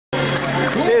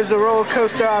Here's the roller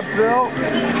coaster I built.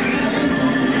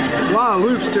 A lot of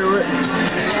loops to it.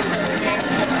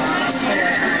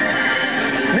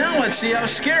 Now let's see how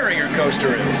scary your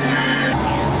coaster is.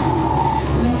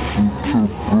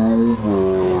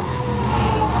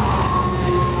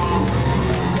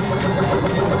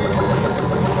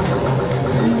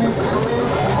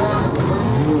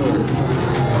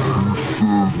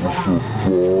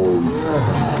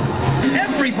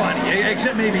 Everybody,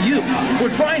 except maybe you,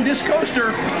 would find this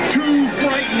coaster too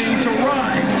frightening to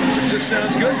ride. If this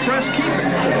sounds good, press keep it.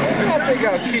 I think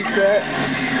I'll keep that.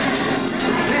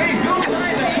 Hey, go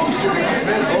ride the coaster.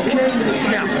 Okay,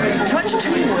 now, touch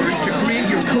 2 words to create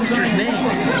your coaster's name.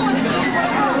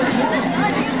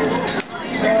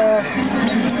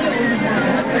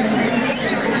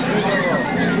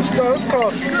 Let's call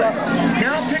it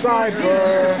Now pick one of these to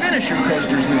finish your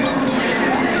coaster's name.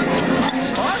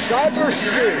 Cyber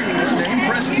Stew.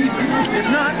 Press keep. If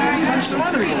not, touch some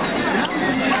other one.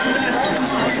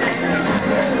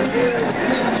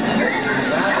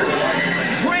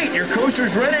 Great, your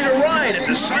coaster's ready to ride at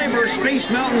the Cyber Space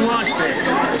Mountain launch pad.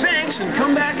 Thanks, and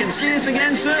come back and see us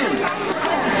again soon.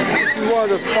 This is one of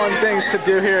the fun things to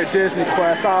do here at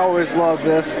DisneyQuest. I always love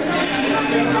this.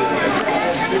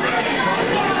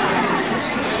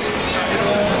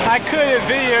 I couldn't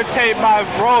videotape my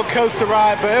roller coaster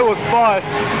ride, but it was fun.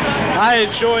 I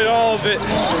enjoyed all of it.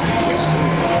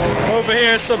 Over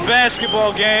here it's a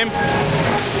basketball game.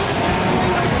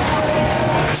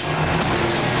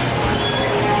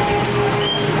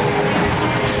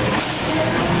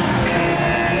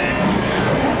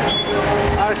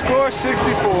 I scored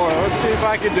 64. Let's see if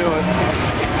I can do it.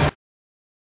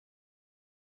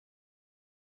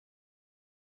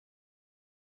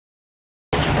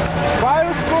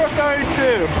 Final score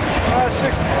 32.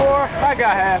 64. I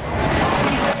got half.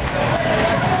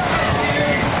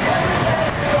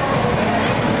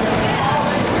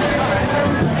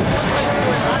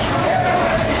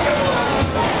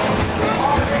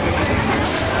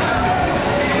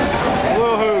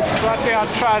 Blue hoops. I think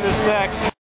I'll try this next.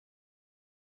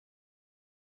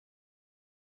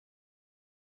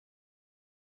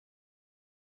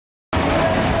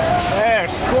 There,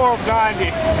 score of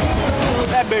 90.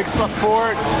 That makes up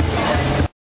for it.